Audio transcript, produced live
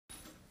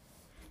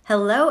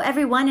Hello,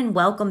 everyone, and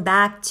welcome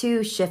back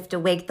to Shift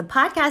Awake, the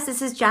podcast.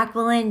 This is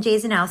Jacqueline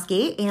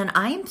Jasanowski, and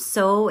I am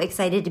so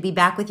excited to be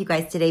back with you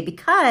guys today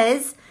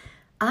because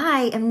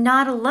I am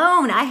not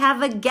alone. I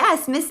have a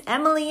guest, Miss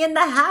Emily, in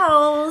the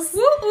house.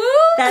 Woo woo!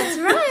 That's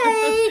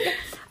right.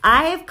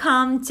 I have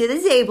come to the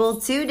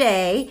table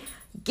today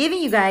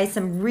giving you guys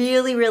some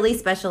really, really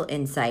special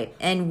insight.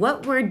 And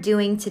what we're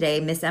doing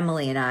today, Miss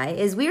Emily and I,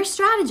 is we are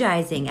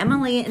strategizing.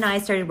 Emily and I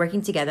started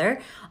working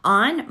together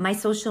on my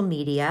social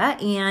media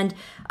and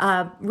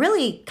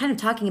really kind of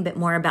talking a bit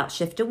more about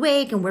Shift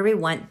Awake and where we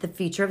want the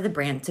future of the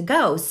brand to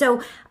go.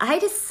 So I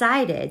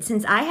decided,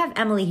 since I have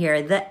Emily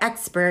here, the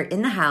expert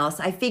in the house,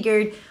 I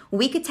figured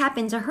we could tap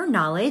into her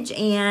knowledge,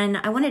 and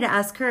I wanted to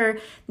ask her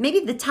maybe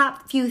the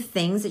top few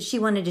things that she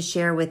wanted to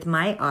share with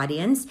my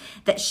audience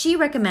that she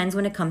recommends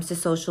when it comes to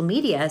social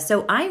media.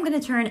 So I'm going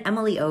to turn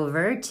Emily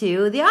over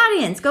to the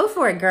audience. Go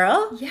for it,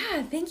 girl.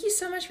 Yeah, thank you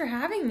so much for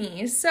having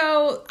me.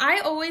 So I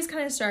always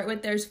kind of start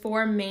with there's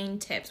 4 main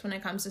tips when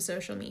it comes to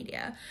social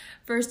media.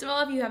 First of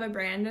all, if you have a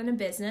brand and a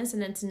business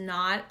and it's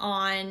not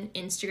on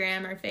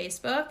Instagram or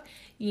Facebook,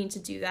 you need to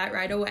do that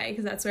right away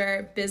because that's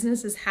where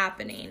business is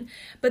happening.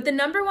 But the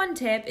number 1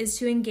 tip is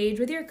to engage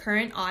with your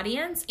current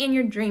audience and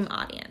your dream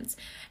audience.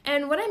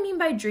 And what I mean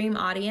by dream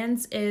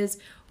audience is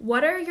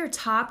what are your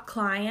top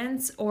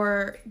clients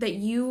or that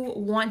you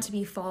want to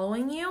be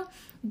following you?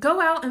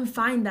 Go out and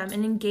find them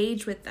and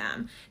engage with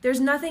them. There's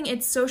nothing,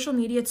 it's social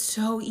media, it's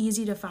so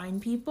easy to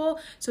find people,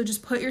 so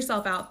just put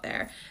yourself out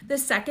there. The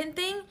second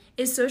thing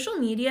is social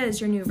media is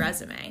your new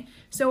resume.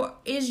 So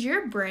is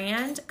your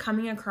brand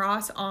coming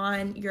across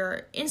on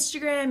your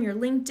Instagram, your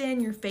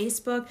LinkedIn, your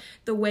Facebook,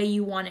 the way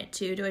you want it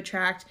to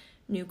attract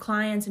new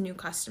clients and new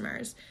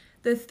customers?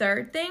 The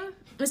third thing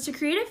is to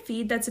create a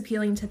feed that's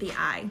appealing to the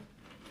eye.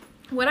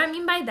 What I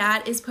mean by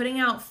that is putting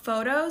out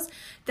photos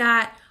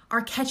that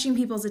are catching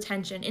people's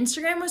attention.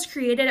 Instagram was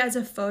created as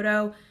a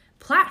photo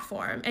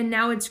platform, and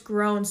now it's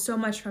grown so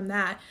much from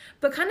that.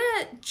 But kind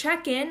of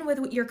check in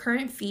with your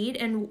current feed,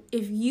 and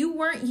if you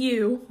weren't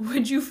you,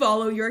 would you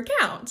follow your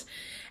account?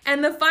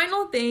 And the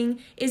final thing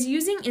is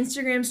using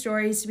Instagram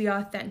stories to be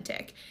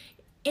authentic.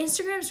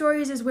 Instagram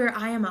stories is where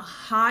I am a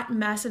hot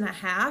mess and a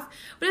half,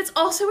 but it's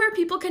also where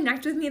people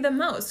connect with me the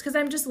most because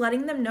I'm just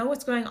letting them know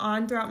what's going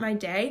on throughout my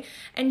day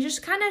and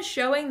just kind of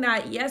showing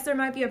that, yes, there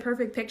might be a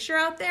perfect picture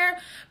out there,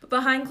 but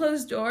behind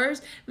closed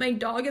doors, my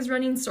dog is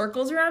running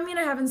circles around me and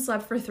I haven't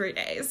slept for 3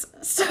 days.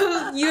 So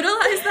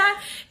utilize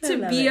that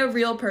to be a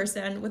real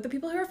person with the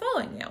people who are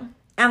following you.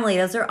 Emily,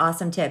 those are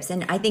awesome tips.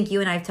 And I think you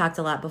and I have talked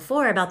a lot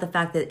before about the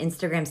fact that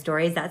Instagram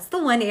stories, that's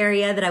the one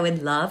area that I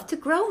would love to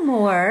grow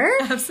more.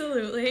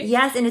 Absolutely.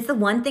 Yes, and it's the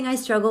one thing I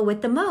struggle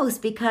with the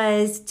most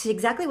because to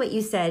exactly what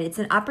you said, it's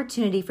an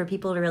opportunity for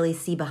people to really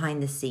see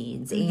behind the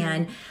scenes.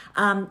 Mm-hmm.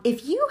 And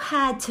if you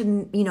had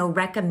to,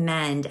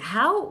 recommend,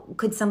 how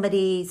could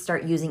somebody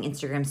start using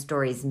Instagram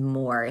stories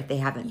more if they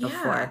haven't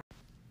before?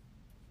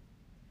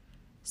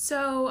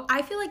 So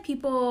I feel like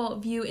people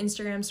view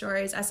Instagram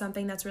stories as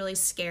something that's really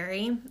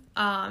scary.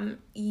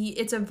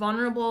 It's a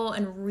vulnerable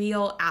and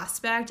real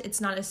aspect. It's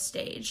not as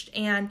staged.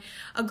 And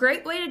a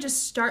great way to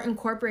just start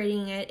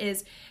incorporating it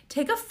is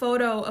take a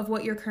photo of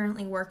what you're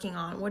currently working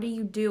on. What are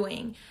you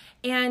doing?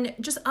 And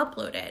just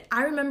upload it.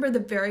 I remember the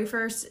very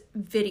first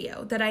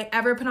video that I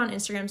ever put on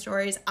Instagram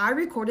stories, I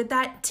recorded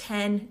that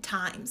 10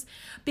 times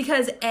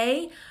because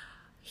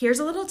here's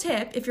a little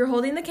tip. If you're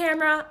holding the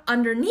camera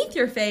underneath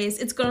your face,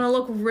 it's going to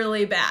look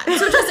really bad.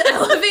 So just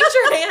elevate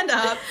your hand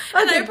up,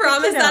 and I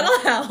promise that'll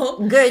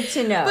help. Good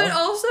to know. But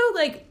also,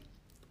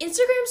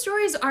 Instagram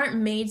stories aren't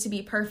made to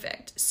be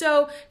perfect.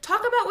 So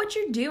talk about what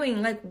you're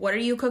doing. What are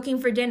you cooking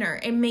for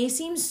dinner? It may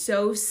seem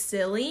so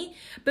silly,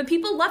 but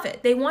people love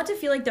it. They want to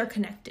feel like they're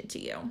connected to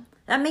you.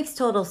 That makes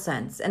total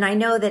sense. And I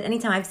know that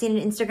anytime I've seen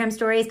an Instagram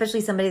story,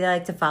 especially somebody that I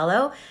like to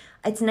follow,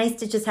 it's nice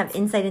to just have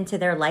insight into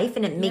their life,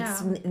 and it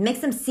makes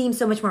them seem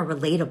so much more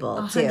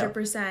relatable,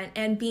 100%.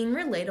 And being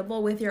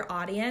relatable with your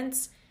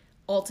audience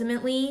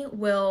ultimately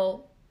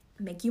will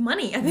make you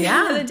money at the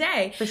end of the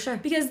day. For sure.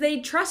 Because they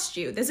trust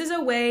you. This is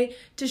a way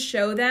to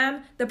show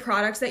them the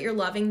products that you're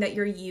loving, that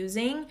you're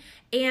using,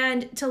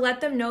 and to let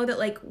them know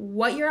that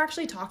what you're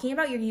actually talking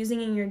about, you're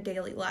using in your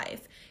daily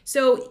life.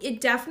 So it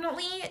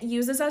definitely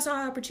uses us as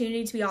an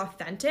opportunity to be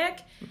authentic.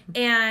 Mm-hmm.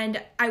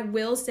 And I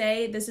will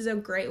say this is a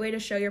great way to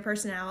show your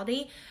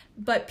personality,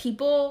 but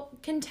people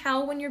can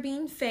tell when you're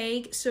being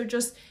fake. So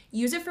just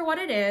use it for what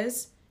it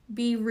is.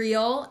 Be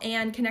real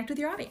and connect with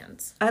your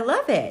audience. I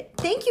love it.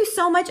 Thank you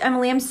so much,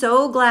 Emily. I'm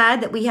so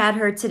glad that we had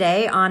her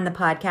today on the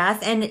podcast.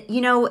 And,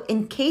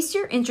 in case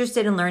you're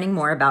interested in learning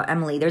more about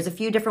Emily, there's a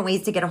few different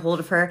ways to get a hold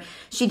of her.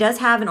 She does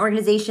have an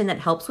organization that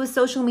helps with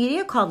social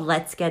media called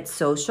Let's Get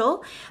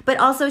Social, but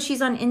also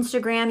she's on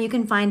Instagram. You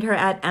can find her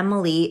at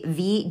Emily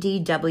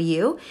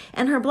VDW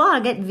and her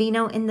blog at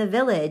Vino in the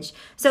Village.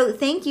 So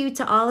thank you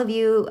to all of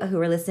you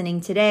who are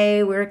listening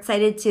today. We're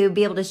excited to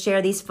be able to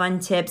share these fun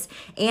tips,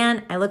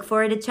 and I look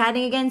forward to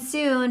chatting again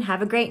soon.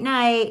 Have a great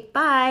night.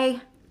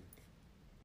 Bye.